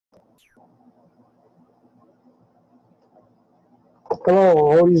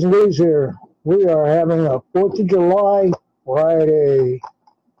Hello, Oldies and Goodies here. We are having a 4th of July Friday.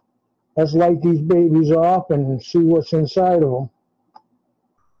 Let's light these babies off and see what's inside of them.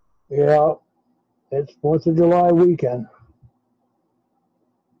 Yeah, it's 4th of July weekend.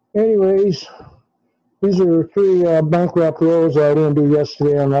 Anyways, these are 3 bank wrap rolls I didn't do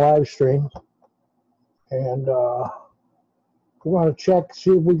yesterday on the live stream. And we want to check,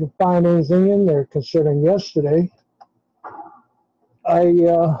 see if we can find anything in there considering yesterday. I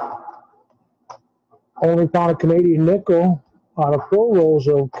only found a Canadian nickel out of 4 rolls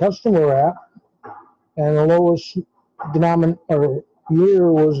of customer wrap, and the lowest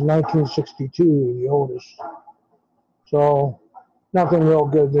year was 1962, the oldest. So nothing real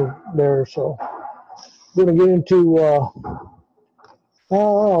good there. So I'm gonna get into I don't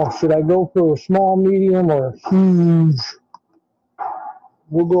know, should I go for a small, medium, or huge?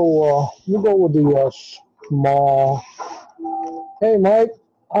 We'll go with the small. Hey, Mike,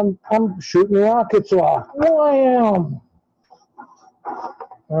 I'm shooting rockets off. Wham! All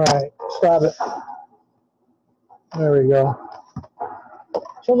right, stop it. There we go.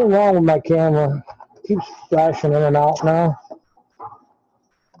 Something wrong with my camera. It keeps flashing in and out now.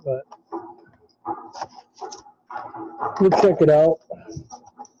 But we'll check it out.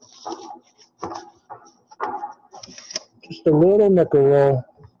 Just a little nickel roll.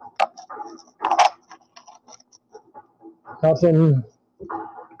 Nothing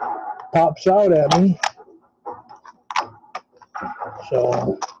pops out at me.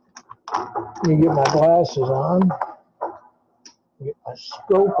 So let me get my glasses on. Get my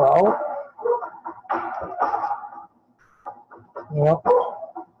scope out. Yep.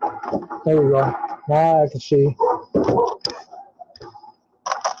 There we go. Now I can see.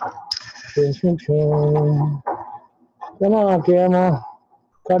 Come on, camera.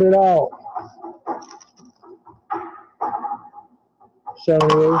 Cut it out.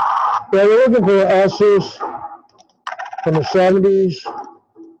 78. Yeah, we're looking for S's from the 70s.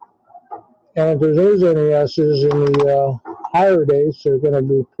 And if there is any S's in the higher dates, they're going to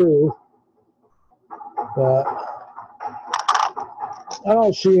be approved. But I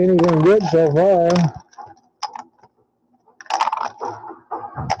don't see anything good so far.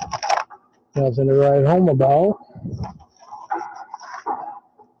 Nothing to write home about.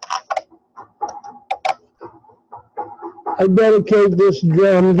 I dedicate this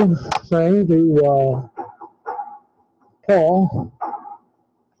drum thing to Paul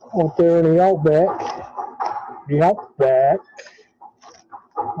out there in the Outback.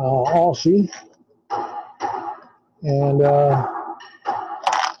 Aussie. And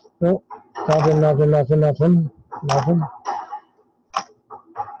nope, nothing.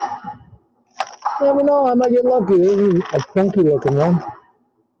 Never know, I might get lucky. This is a funky looking one.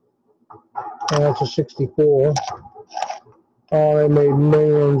 And that's a 64. Oh, they made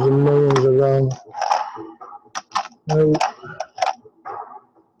millions and millions of them. Nope.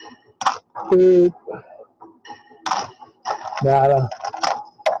 Boop. Nada.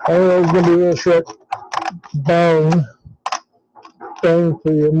 Everything's gonna be real short. Bang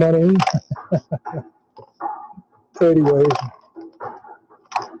for your money. Anyways.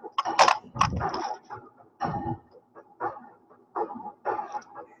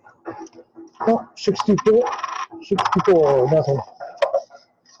 Oh, 64, nothing.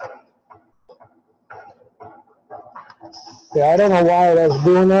 Yeah, I don't know why that's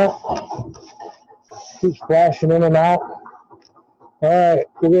doing that. Keeps flashing in and out. All right,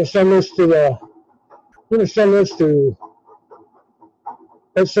 we're gonna send this to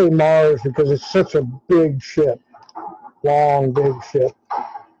let's say Mars, because it's such a big ship, long, big ship.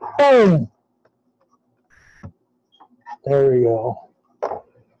 Boom. There we go.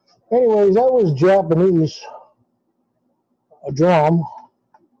 Anyways, that was Japanese, a drum,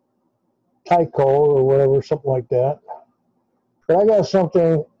 taiko or whatever, something like that. But I got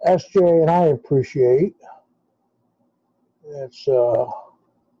something SJ and I appreciate. It's, I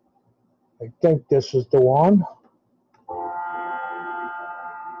think this is the one.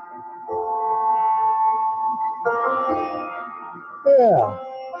 Yeah,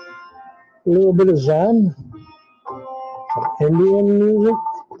 a little bit of Zen, some Indian music,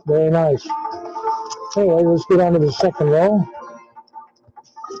 very nice. Anyway, let's get on to the second row.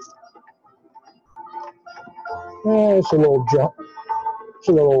 Yeah, it's a little jump. It's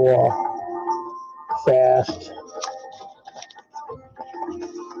a little fast.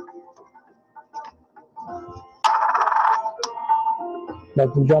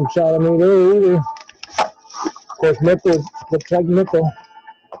 Nothing jumps out of me there either. Of course, nickel looks like nickel.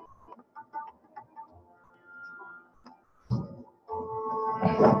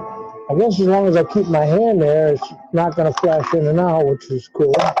 I guess as long as I keep my hand there, it's not going to flash in and out, which is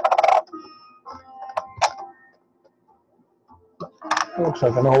cool. Looks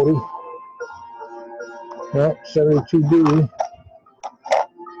like an oldie. Yep, 72D.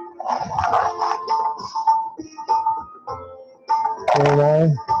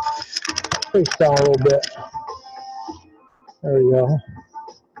 And face down a little bit. There we go.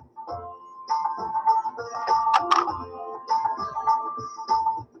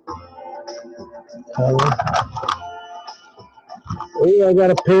 Oh, I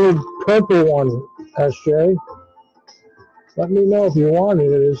got a paired purple one, SJ. Let me know if you want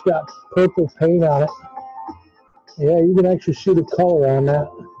it. It's got purple paint on it. Yeah, you can actually see the color on that.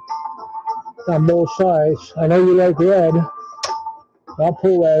 On both sides. I know you like red. I'll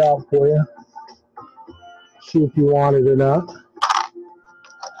pull that out for you. See if you want it or not.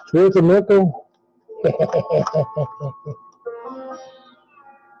 It's worth a nickel.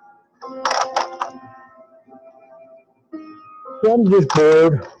 Yeah, I'm just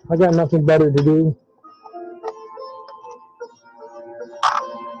bored. I got nothing better to do.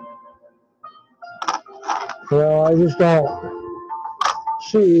 Well, I just don't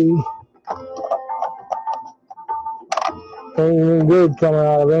see anything good coming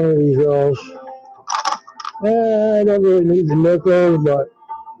out of any of these rolls. I don't really need the nickel, but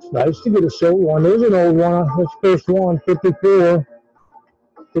it's nice to get a silver one. There's an old one. That's the first one, 54.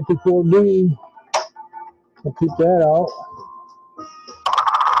 54D. I'll keep that out.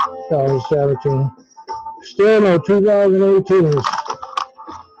 2017. Still no 2018s.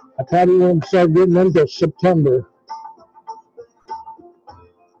 I probably won't start getting them until September.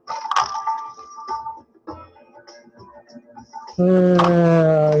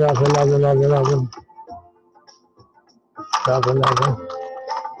 Nothing. I'm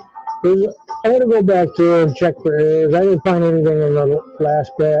going to go back there and check for errors. I didn't find anything in the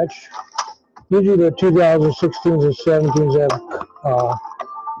last batch. Usually the 2016s and 17s have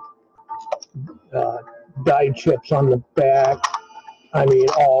die chips on the back. I mean,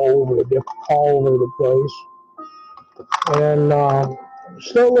 all over the place. And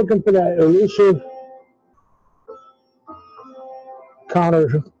still looking for that elusive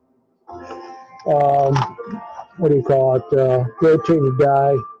counter, what do you call it, rotated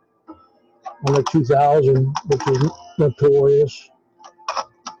die on the 2000, which is notorious.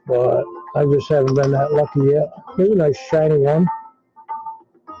 But I just haven't been that lucky yet. Here's a nice shiny one.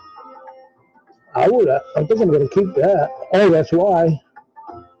 I think I'm going to keep that. Oh, that's why.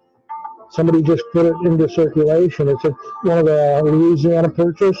 Somebody just put it into circulation. It's one of the Louisiana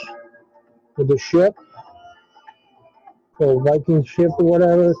purchase with the ship. The Viking ship or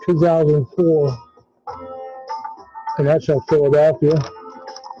whatever, 2004. And that's in Philadelphia.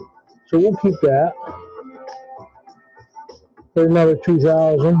 So we'll keep that. There's another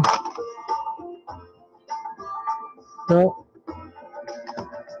 2000. No.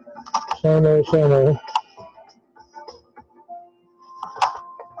 Same old.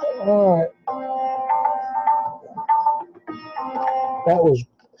 Alright. That was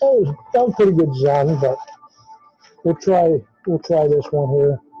pretty good design, but we'll try this one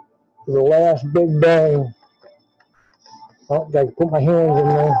here for the last big bang. Oh, got to put my hands in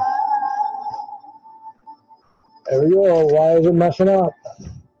there. There we go. Why is it messing up?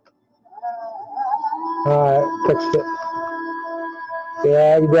 Alright, fixed it.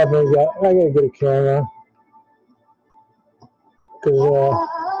 Yeah, I gotta get a camera. Because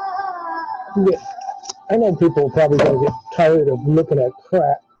I know people are probably gonna get tired of looking at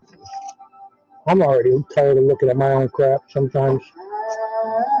crap. I'm already tired of looking at my own crap sometimes.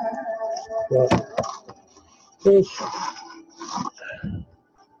 But there's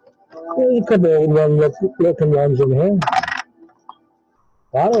a couple old looking ones in here.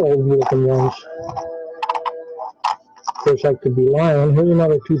 A lot of old looking ones. Of course, I could be lying. Here's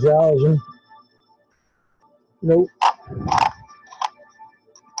another 2000. Nope.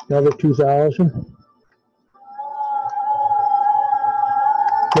 Another 2000.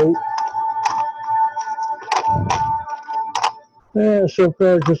 Nope. Yeah, so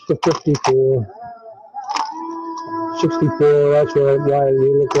far just the 54. 64, that's why they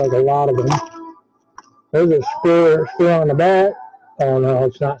look like a lot of them. There's a spare on the back. Oh no,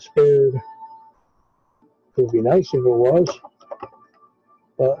 it's not spared. It would be nice if it was.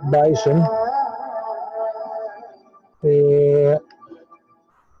 But Bison. Yeah.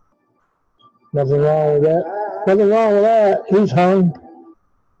 Nothing wrong with that. Nothing wrong with that. He's hung.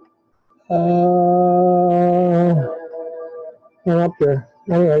 And up there.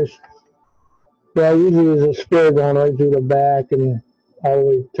 Anyways. Yeah, usually there's a spare going right through the back and all the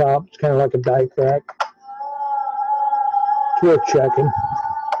way to the top. It's kind of like a die crack. It's worth checking.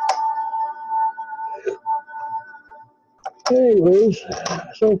 Anyways,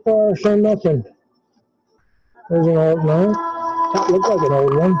 so far, so nothing. There's an old one. That looks like an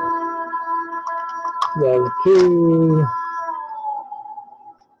old one. The two.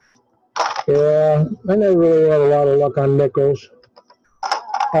 Yeah, I never really had a lot of luck on nickels.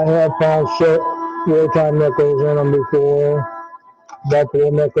 I have found real-time nickels in them before. Buffalo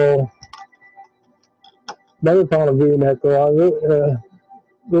nickel. Never found a V nickel. I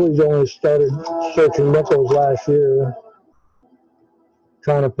really only started searching nickels last year,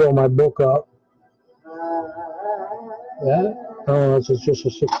 trying to fill my book up. Yeah, oh, this is just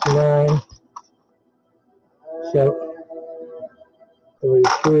a 69. So,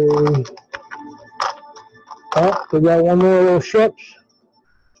 33. Oh, we got one more of those ships.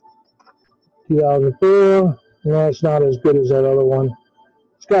 2004. No, it's not as good as that other one.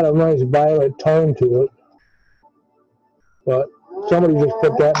 It's got a nice violet tone to it. But somebody just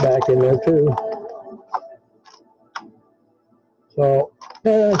put that back in there too. So,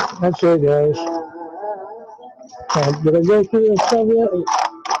 yeah, that's it, guys. Did I go through this stuff yet?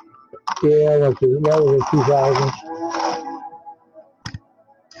 Yeah, I went through. That was in 2000s.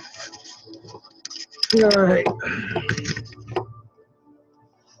 All right.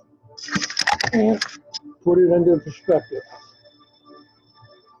 And put it into perspective.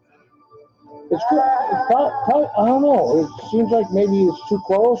 It's good. I don't know. It seems like maybe it's too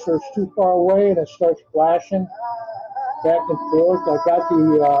close or it's too far away and it starts flashing back and forth. I got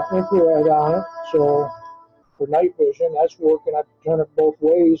the infrared on it, so for night vision, that's working. I can turn it both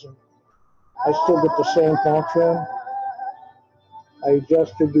ways and I still get the same function. I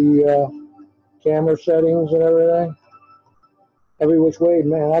adjusted the camera settings and everything. Every which way,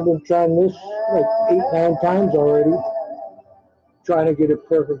 man. I've been trying this like 8-9 times already, trying to get a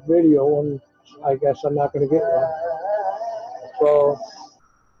perfect video, and I guess I'm not going to get one. So,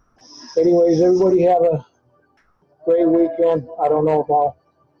 anyways, everybody have a great weekend. I don't know if I'll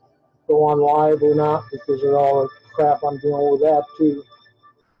go on live or not because of all the crap I'm dealing with that too.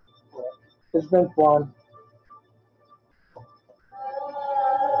 But it's been fun.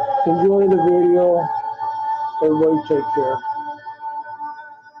 Enjoy the video. Everybody take care.